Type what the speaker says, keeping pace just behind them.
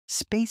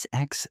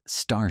SpaceX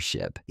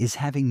Starship is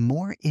having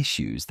more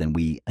issues than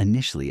we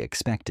initially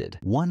expected.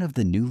 One of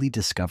the newly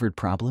discovered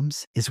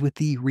problems is with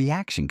the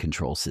reaction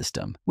control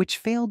system, which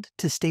failed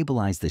to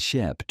stabilize the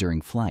ship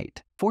during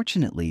flight.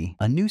 Fortunately,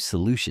 a new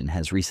solution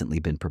has recently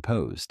been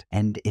proposed,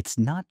 and it's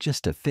not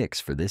just a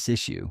fix for this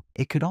issue.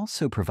 It could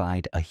also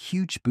provide a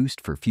huge boost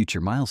for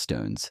future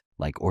milestones,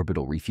 like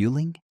orbital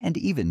refueling and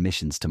even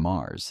missions to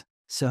Mars.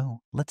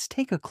 So let's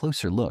take a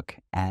closer look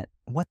at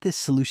what this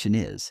solution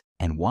is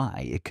and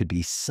why it could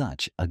be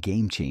such a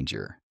game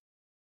changer.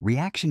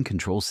 Reaction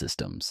control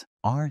systems,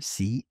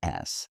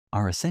 RCS,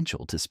 are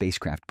essential to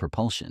spacecraft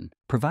propulsion,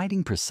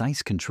 providing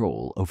precise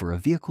control over a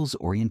vehicle's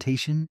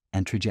orientation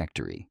and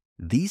trajectory.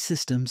 These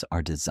systems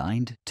are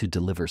designed to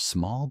deliver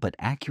small but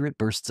accurate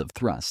bursts of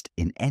thrust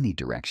in any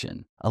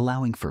direction,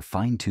 allowing for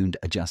fine-tuned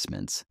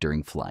adjustments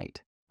during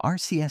flight.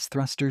 RCS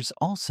thrusters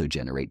also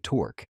generate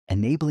torque,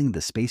 enabling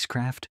the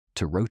spacecraft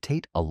to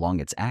rotate along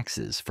its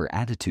axis for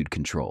attitude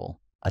control.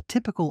 A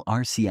typical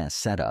RCS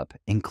setup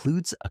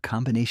includes a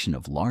combination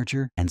of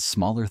larger and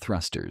smaller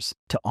thrusters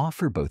to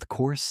offer both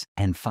coarse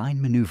and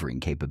fine maneuvering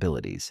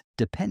capabilities,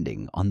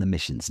 depending on the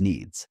mission's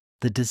needs.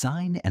 The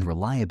design and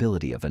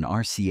reliability of an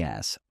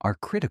RCS are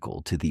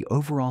critical to the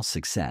overall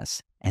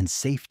success and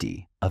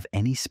safety of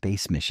any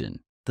space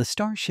mission. The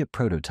Starship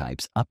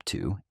prototypes up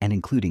to and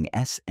including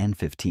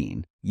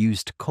SN15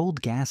 used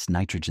cold gas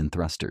nitrogen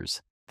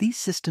thrusters. These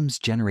systems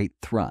generate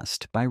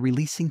thrust by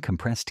releasing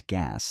compressed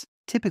gas,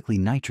 typically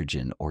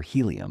nitrogen or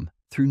helium,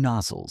 through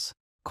nozzles.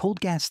 Cold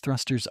gas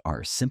thrusters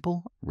are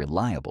simple,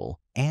 reliable,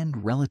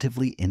 and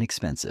relatively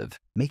inexpensive,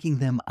 making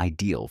them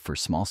ideal for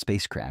small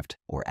spacecraft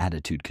or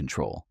attitude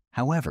control.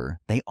 However,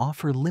 they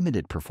offer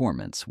limited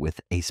performance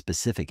with a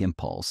specific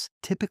impulse,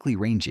 typically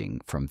ranging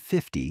from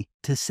 50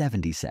 to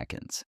 70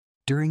 seconds.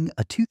 During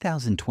a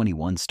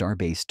 2021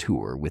 Starbase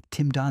tour with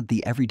Tim Dodd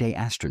the Everyday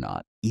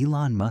Astronaut,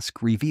 Elon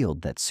Musk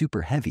revealed that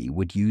Super Heavy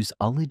would use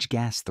ullage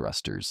gas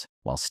thrusters,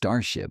 while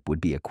Starship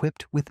would be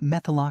equipped with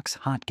Methalox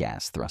hot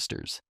gas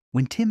thrusters.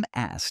 When Tim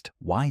asked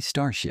why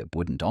Starship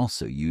wouldn't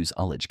also use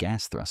ullage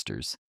gas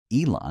thrusters,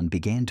 Elon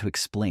began to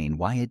explain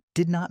why it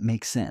did not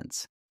make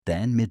sense.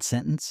 Then,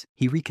 mid-sentence,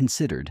 he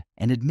reconsidered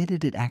and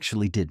admitted it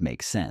actually did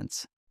make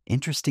sense.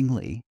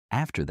 Interestingly,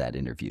 after that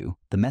interview,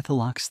 the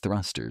Methalox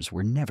thrusters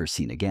were never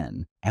seen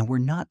again and were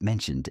not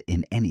mentioned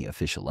in any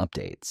official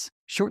updates.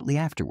 Shortly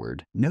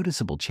afterward,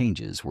 noticeable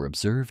changes were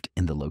observed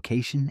in the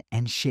location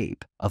and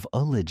shape of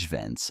ullage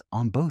vents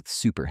on both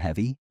Super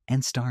Heavy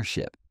and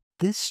Starship.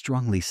 This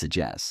strongly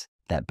suggests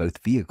that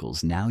both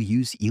vehicles now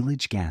use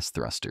ullage gas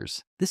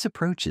thrusters. This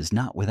approach is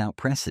not without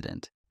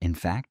precedent. In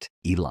fact,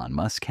 Elon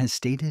Musk has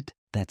stated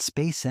that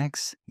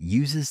SpaceX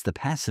uses the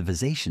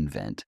passivization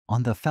vent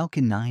on the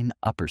Falcon 9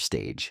 upper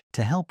stage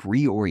to help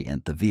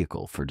reorient the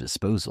vehicle for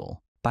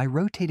disposal. By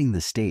rotating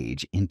the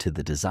stage into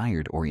the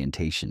desired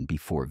orientation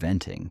before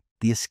venting,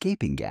 the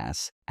escaping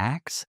gas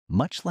acts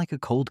much like a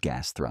cold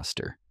gas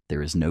thruster.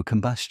 There is no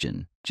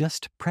combustion,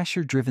 just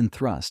pressure-driven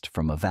thrust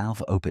from a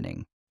valve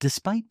opening.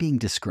 Despite being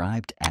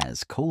described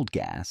as cold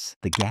gas,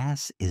 the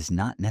gas is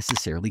not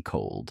necessarily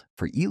cold.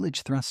 For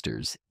ullage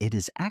thrusters, it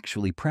is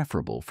actually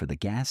preferable for the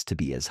gas to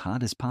be as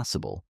hot as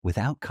possible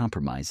without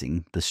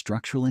compromising the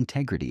structural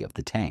integrity of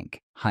the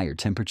tank. Higher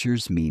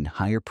temperatures mean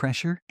higher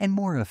pressure and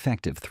more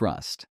effective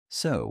thrust.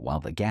 So, while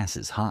the gas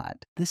is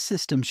hot, this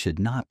system should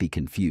not be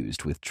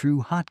confused with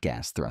true hot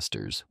gas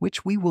thrusters,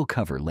 which we will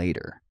cover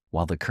later.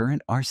 While the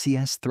current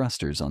RCS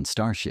thrusters on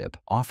Starship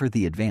offer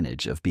the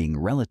advantage of being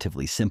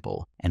relatively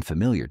simple and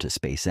familiar to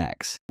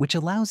SpaceX, which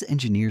allows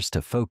engineers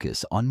to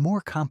focus on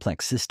more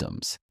complex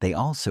systems, they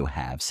also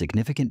have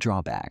significant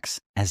drawbacks,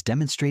 as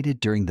demonstrated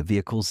during the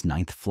vehicle's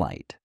 9th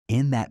flight.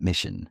 In that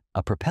mission,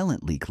 a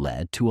propellant leak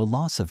led to a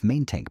loss of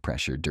main tank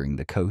pressure during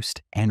the coast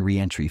and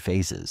re-entry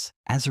phases.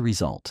 As a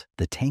result,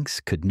 the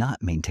tanks could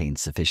not maintain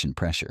sufficient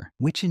pressure,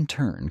 which in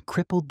turn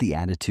crippled the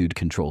attitude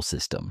control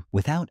system.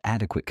 Without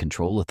adequate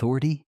control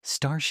authority,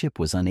 Starship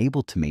was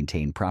unable to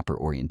maintain proper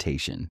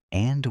orientation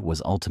and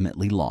was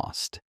ultimately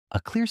lost.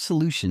 A clear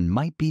solution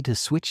might be to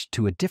switch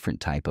to a different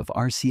type of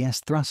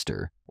RCS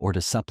thruster or to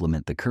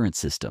supplement the current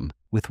system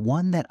with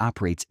one that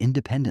operates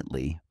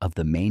independently of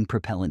the main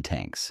propellant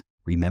tanks.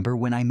 Remember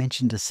when I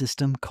mentioned a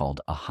system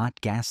called a hot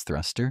gas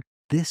thruster?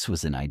 This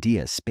was an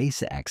idea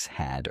SpaceX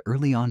had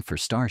early on for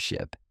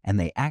Starship, and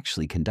they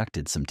actually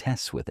conducted some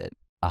tests with it.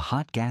 A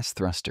hot gas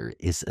thruster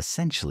is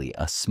essentially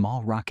a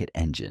small rocket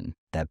engine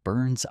that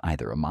burns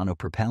either a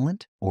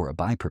monopropellant or a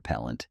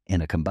bipropellant in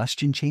a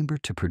combustion chamber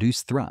to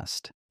produce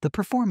thrust. The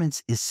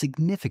performance is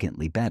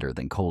significantly better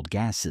than cold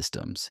gas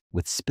systems,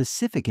 with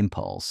specific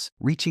impulse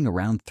reaching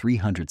around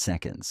 300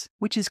 seconds,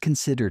 which is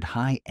considered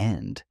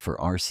high-end for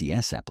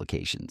RCS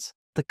applications.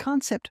 The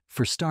concept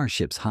for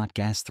Starship's hot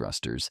gas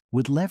thrusters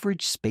would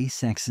leverage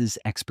SpaceX's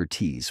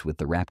expertise with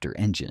the Raptor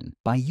engine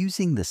by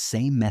using the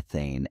same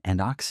methane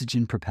and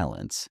oxygen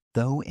propellants,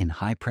 though in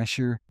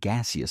high-pressure,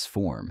 gaseous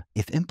form.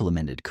 If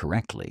implemented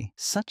correctly,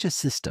 such a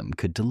system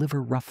could deliver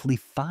roughly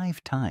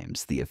 5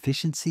 times the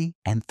efficiency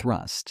and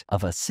thrust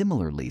of a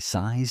similarly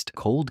sized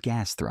cold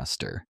gas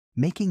thruster.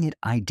 making it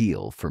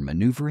ideal for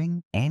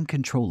maneuvering and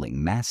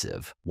controlling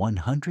massive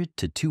 100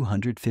 to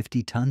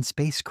 250-ton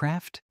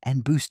spacecraft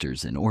and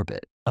boosters in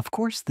orbit. Of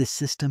course, this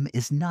system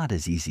is not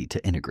as easy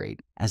to integrate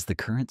as the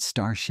current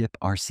Starship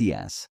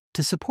RCS.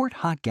 To support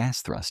hot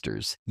gas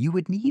thrusters, you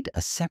would need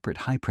a separate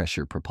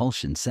high-pressure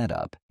propulsion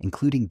setup,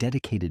 including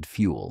dedicated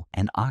fuel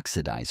and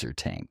oxidizer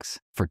tanks.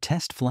 For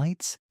test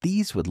flights,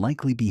 these would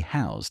likely be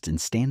housed in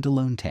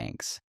standalone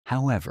tanks.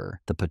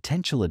 However, the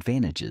potential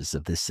advantages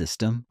of this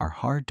system are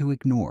hard to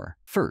ignore.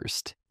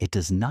 First, it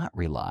does not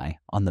rely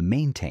on the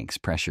main tank's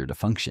pressure to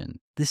function.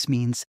 This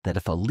means that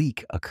if a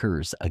leak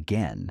occurs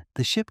again,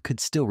 the ship could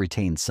still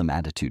retain some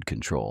attitude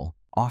control,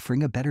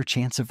 offering a better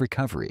chance of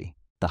recovery.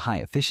 The high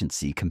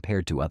efficiency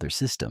compared to other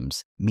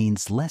systems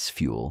means less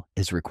fuel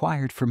is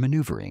required for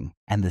maneuvering,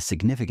 and the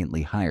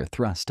significantly higher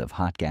thrust of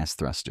hot gas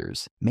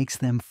thrusters makes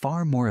them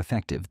far more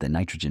effective than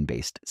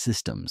nitrogen-based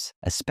systems,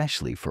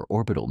 especially for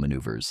orbital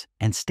maneuvers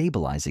and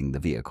stabilizing the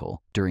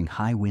vehicle during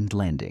high-wind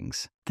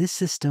landings. This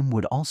system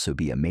would also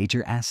be a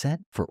major asset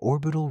for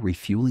orbital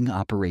refueling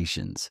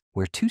operations,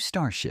 where two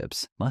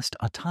starships must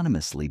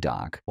autonomously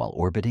dock while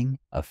orbiting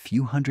a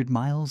few hundred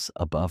miles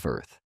above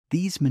Earth.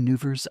 These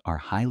maneuvers are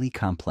highly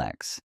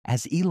complex.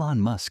 As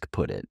Elon Musk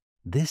put it,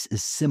 this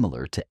is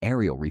similar to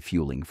aerial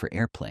refueling for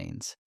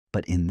airplanes,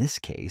 but in this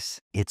case,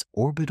 it's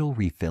orbital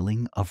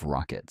refilling of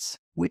rockets,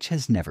 which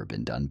has never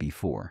been done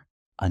before.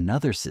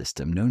 Another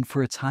system known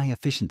for its high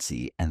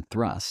efficiency and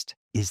thrust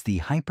is the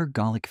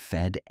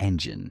hypergolic-fed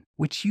engine,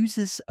 which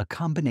uses a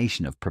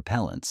combination of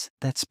propellants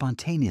that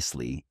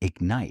spontaneously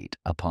ignite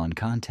upon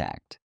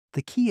contact.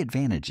 The key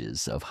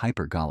advantages of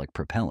hypergolic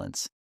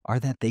propellants are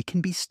that they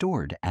can be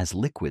stored as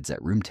liquids at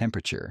room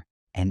temperature,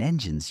 and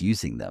engines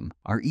using them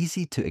are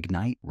easy to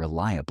ignite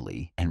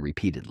reliably and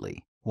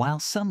repeatedly. While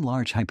some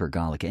large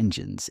hypergolic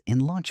engines in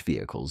launch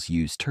vehicles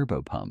use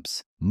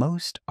turbopumps,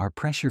 most are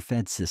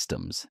pressure-fed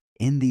systems.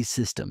 In these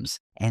systems,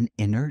 an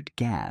inert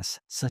gas,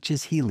 such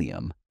as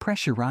helium,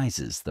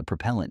 pressurizes the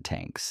propellant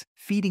tanks,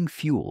 feeding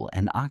fuel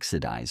and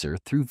oxidizer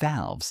through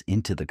valves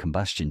into the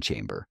combustion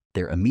chamber.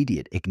 Their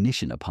immediate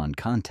ignition upon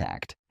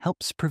contact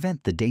helps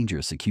prevent the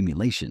dangerous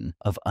accumulation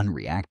of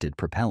unreacted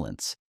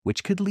propellants,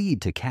 which could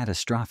lead to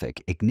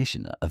catastrophic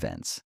ignition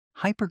events.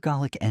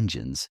 Hypergolic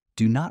engines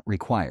do not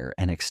require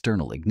an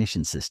external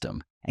ignition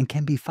system and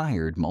can be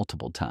fired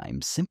multiple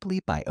times simply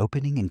by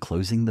opening and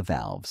closing the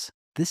valves.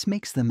 This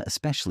makes them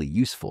especially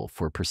useful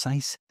for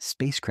precise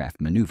spacecraft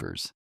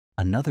maneuvers.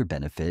 Another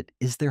benefit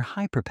is their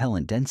high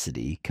propellant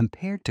density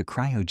compared to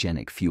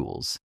cryogenic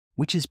fuels,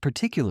 which is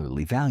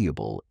particularly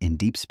valuable in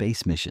deep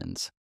space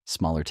missions.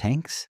 Smaller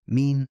tanks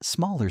mean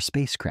smaller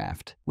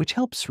spacecraft, which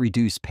helps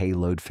reduce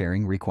payload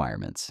fairing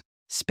requirements.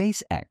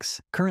 SpaceX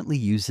currently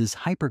uses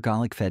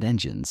hypergolic-fed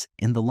engines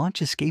in the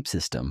launch escape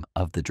system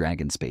of the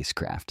Dragon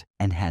spacecraft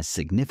and has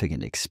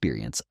significant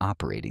experience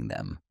operating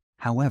them.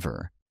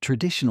 However,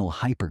 traditional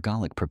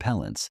hypergolic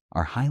propellants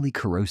are highly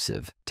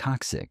corrosive,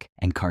 toxic,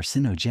 and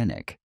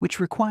carcinogenic, which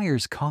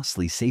requires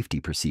costly safety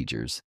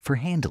procedures for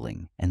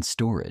handling and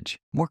storage.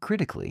 More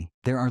critically,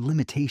 there are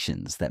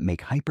limitations that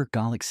make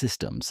hypergolic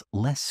systems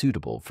less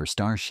suitable for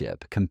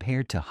Starship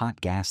compared to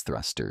hot gas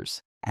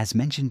thrusters. As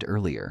mentioned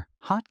earlier,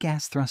 hot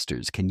gas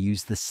thrusters can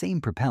use the same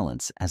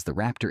propellants as the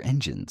Raptor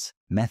engines,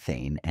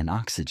 methane and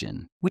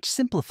oxygen, which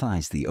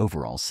simplifies the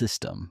overall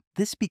system.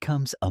 This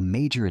becomes a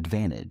major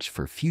advantage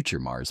for future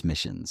Mars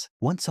missions.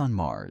 Once on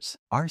Mars,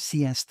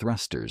 RCS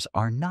thrusters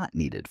are not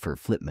needed for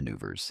flip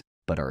maneuvers,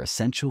 but are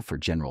essential for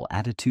general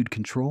attitude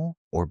control,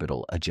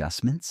 orbital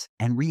adjustments,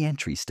 and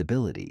re-entry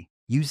stability.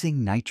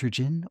 Using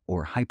nitrogen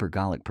or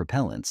hypergolic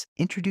propellants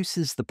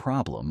introduces the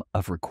problem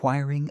of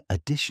requiring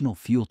additional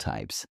fuel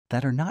types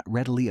that are not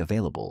readily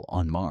available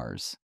on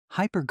Mars.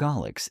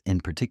 Hypergolics,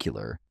 in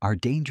particular, are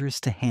dangerous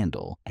to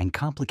handle and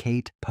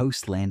complicate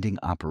post-landing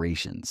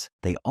operations.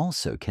 They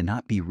also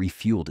cannot be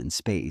refueled in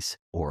space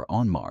or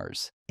on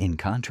Mars. In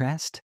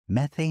contrast,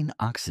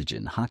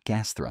 methane-oxygen hot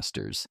gas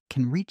thrusters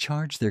can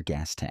recharge their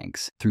gas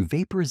tanks through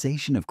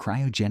vaporization of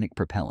cryogenic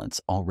propellants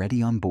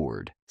already on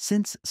board.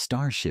 Since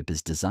Starship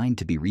is designed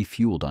to be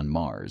refueled on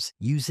Mars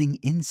using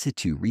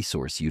in-situ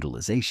resource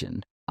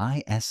utilization,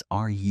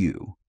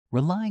 ISRU,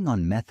 relying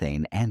on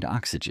methane and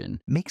oxygen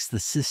makes the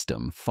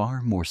system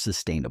far more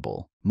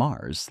sustainable.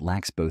 Mars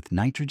lacks both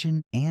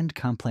nitrogen and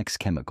complex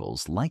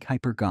chemicals like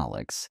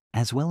hypergolics,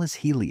 as well as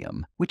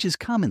helium, which is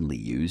commonly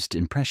used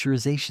in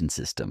pressurization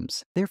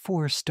systems.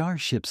 Therefore,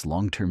 Starship's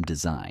long-term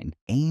design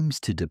aims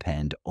to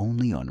depend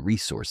only on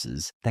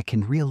resources that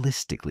can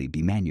realistically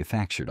be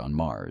manufactured on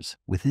Mars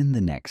within the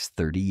next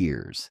 30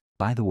 years.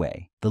 By the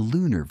way, the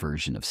lunar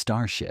version of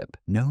Starship,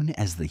 known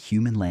as the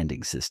Human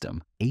Landing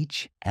System,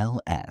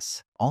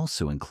 HLS,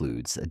 also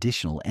includes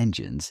additional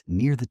engines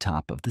near the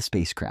top of the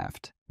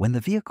spacecraft. When the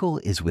vehicle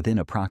is within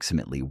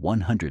approximately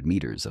 100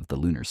 meters of the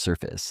lunar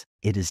surface,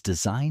 it is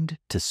designed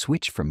to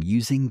switch from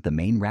using the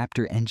main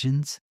Raptor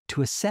engines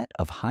to a set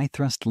of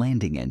high-thrust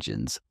landing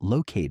engines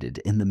located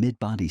in the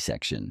mid-body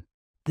section.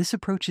 This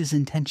approach is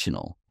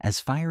intentional, as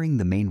firing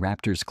the main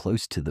Raptors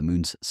close to the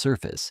moon's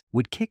surface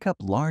would kick up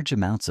large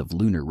amounts of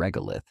lunar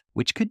regolith,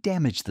 which could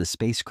damage the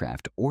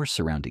spacecraft or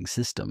surrounding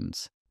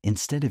systems.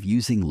 Instead of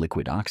using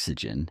liquid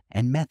oxygen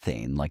and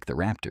methane like the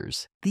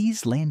Raptors,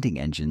 these landing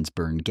engines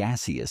burn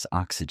gaseous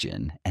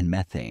oxygen and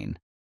methane.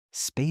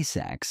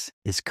 SpaceX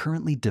is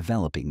currently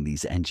developing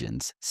these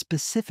engines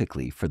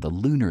specifically for the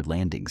lunar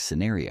landing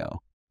scenario.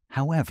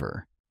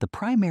 However, the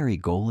primary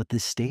goal at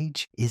this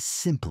stage is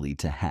simply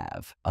to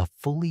have a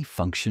fully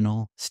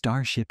functional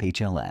Starship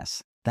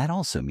HLS. That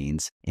also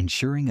means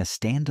ensuring a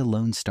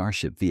standalone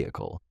Starship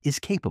vehicle is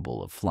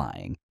capable of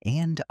flying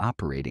and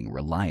operating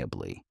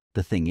reliably.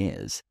 The thing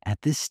is,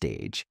 at this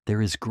stage,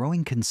 there is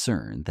growing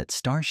concern that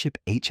Starship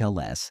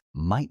HLS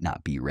might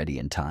not be ready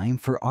in time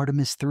for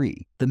Artemis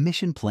 3, the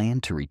mission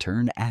planned to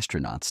return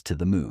astronauts to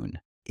the moon.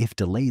 If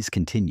delays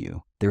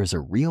continue, there is a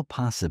real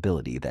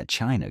possibility that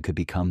China could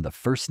become the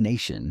first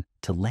nation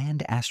to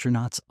land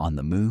astronauts on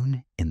the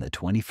moon in the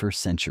 21st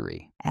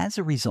century. As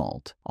a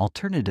result,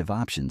 alternative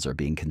options are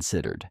being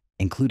considered,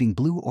 including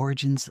Blue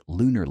Origin's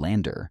lunar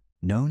lander,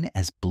 known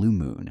as Blue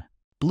Moon.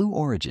 Blue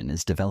Origin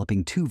is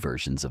developing two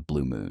versions of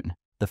Blue Moon.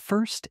 The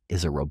first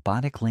is a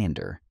robotic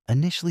lander,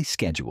 initially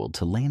scheduled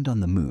to land on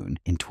the moon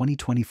in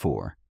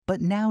 2024,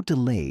 but now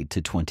delayed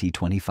to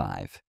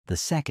 2025. The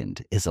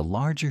second is a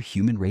larger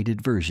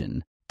human-rated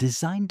version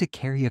designed to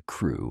carry a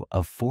crew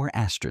of 4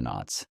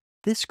 astronauts.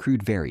 This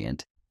crewed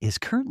variant is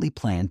currently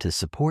planned to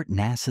support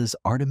NASA's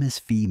Artemis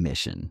V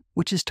mission,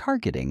 which is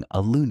targeting a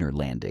lunar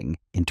landing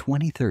in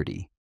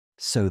 2030.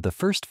 So the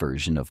first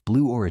version of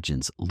Blue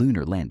Origin's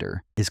lunar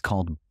lander is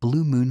called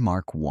Blue Moon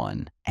Mark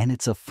 1, and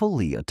it's a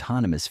fully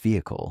autonomous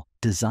vehicle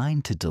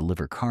designed to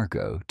deliver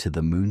cargo to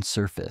the moon's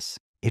surface.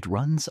 It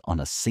runs on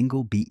a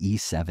single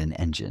BE-7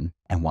 engine,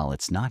 and while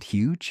it's not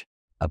huge,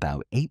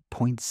 about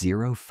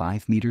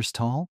 8.05 meters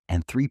tall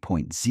and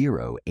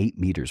 3.08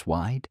 meters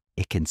wide,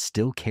 it can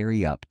still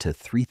carry up to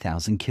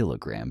 3,000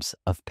 kilograms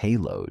of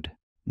payload.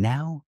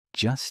 Now,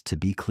 just to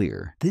be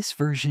clear, this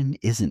version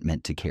isn't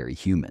meant to carry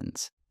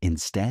humans.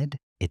 Instead,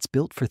 it's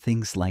built for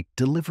things like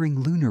delivering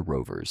lunar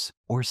rovers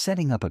or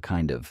setting up a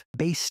kind of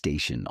base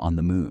station on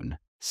the moon,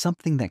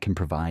 something that can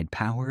provide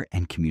power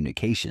and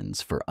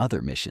communications for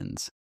other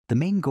missions. The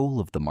main goal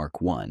of the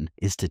Mark 1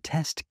 is to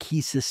test key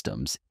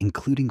systems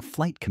including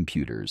flight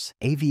computers,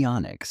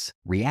 avionics,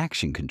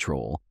 reaction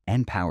control,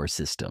 and power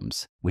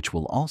systems, which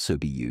will also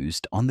be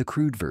used on the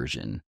crewed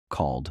version,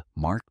 called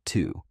Mark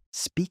 2.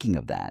 Speaking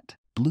of that,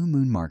 Blue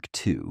Moon Mark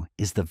 2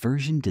 is the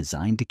version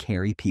designed to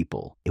carry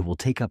people. It will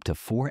take up to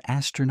 4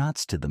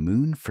 astronauts to the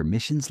moon for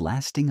missions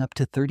lasting up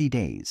to 30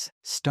 days,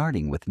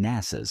 starting with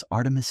NASA's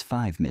Artemis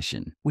 5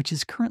 mission, which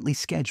is currently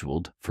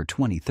scheduled for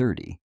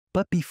 2030.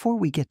 But before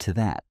we get to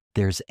that,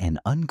 there's an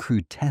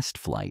uncrewed test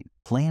flight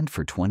planned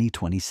for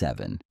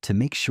 2027 to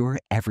make sure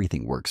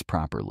everything works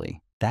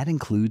properly. That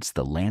includes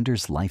the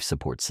lander's life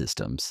support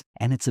systems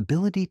and its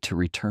ability to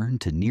return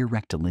to near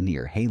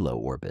rectilinear halo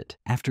orbit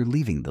after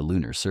leaving the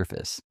lunar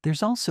surface.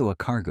 There's also a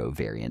cargo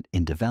variant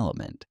in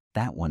development.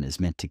 That one is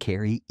meant to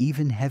carry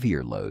even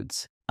heavier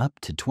loads, up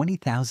to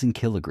 20,000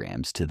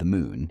 kilograms to the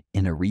moon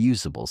in a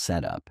reusable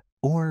setup,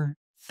 or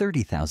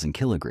 30,000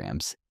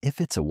 kilograms if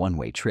it's a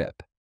one-way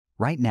trip.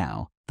 Right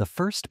now, the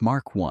first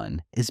Mark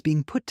 1 is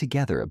being put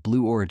together at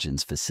Blue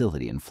Origin's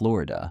facility in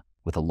Florida,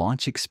 with a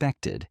launch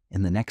expected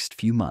in the next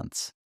few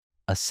months.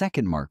 A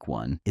second Mark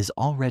 1 is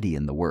already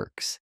in the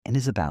works and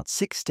is about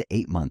 6 to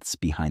 8 months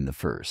behind the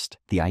first.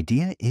 The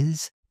idea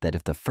is that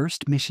if the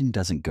first mission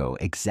doesn't go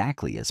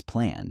exactly as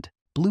planned,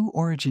 Blue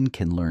Origin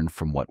can learn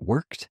from what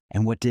worked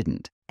and what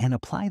didn't, and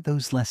apply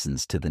those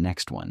lessons to the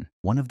next one.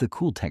 One of the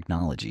cool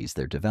technologies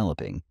they're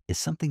developing is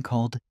something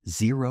called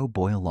zero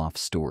boil-off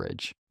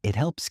storage. It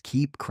helps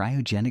keep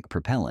cryogenic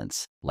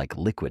propellants, like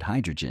liquid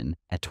hydrogen,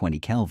 at 20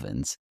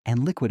 kelvins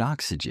and liquid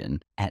oxygen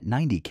at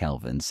 90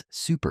 kelvins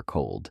super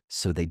cold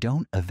so they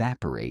don't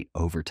evaporate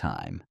over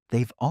time.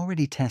 They've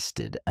already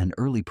tested an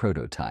early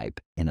prototype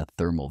in a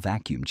thermal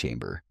vacuum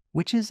chamber,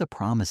 which is a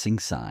promising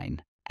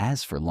sign.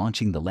 As for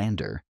launching the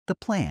lander, the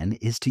plan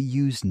is to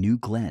use New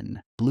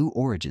Glenn, Blue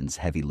Origin's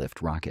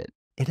heavy-lift rocket.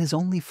 It has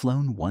only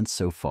flown once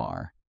so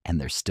far, and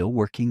they're still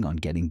working on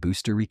getting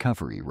booster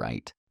recovery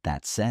right.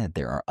 That said,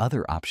 there are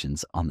other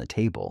options on the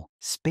table.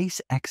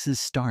 SpaceX's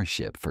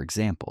Starship, for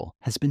example,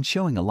 has been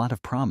showing a lot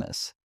of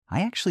promise.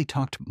 I actually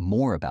talked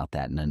more about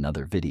that in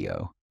another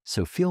video,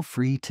 so feel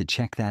free to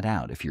check that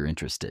out if you're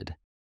interested.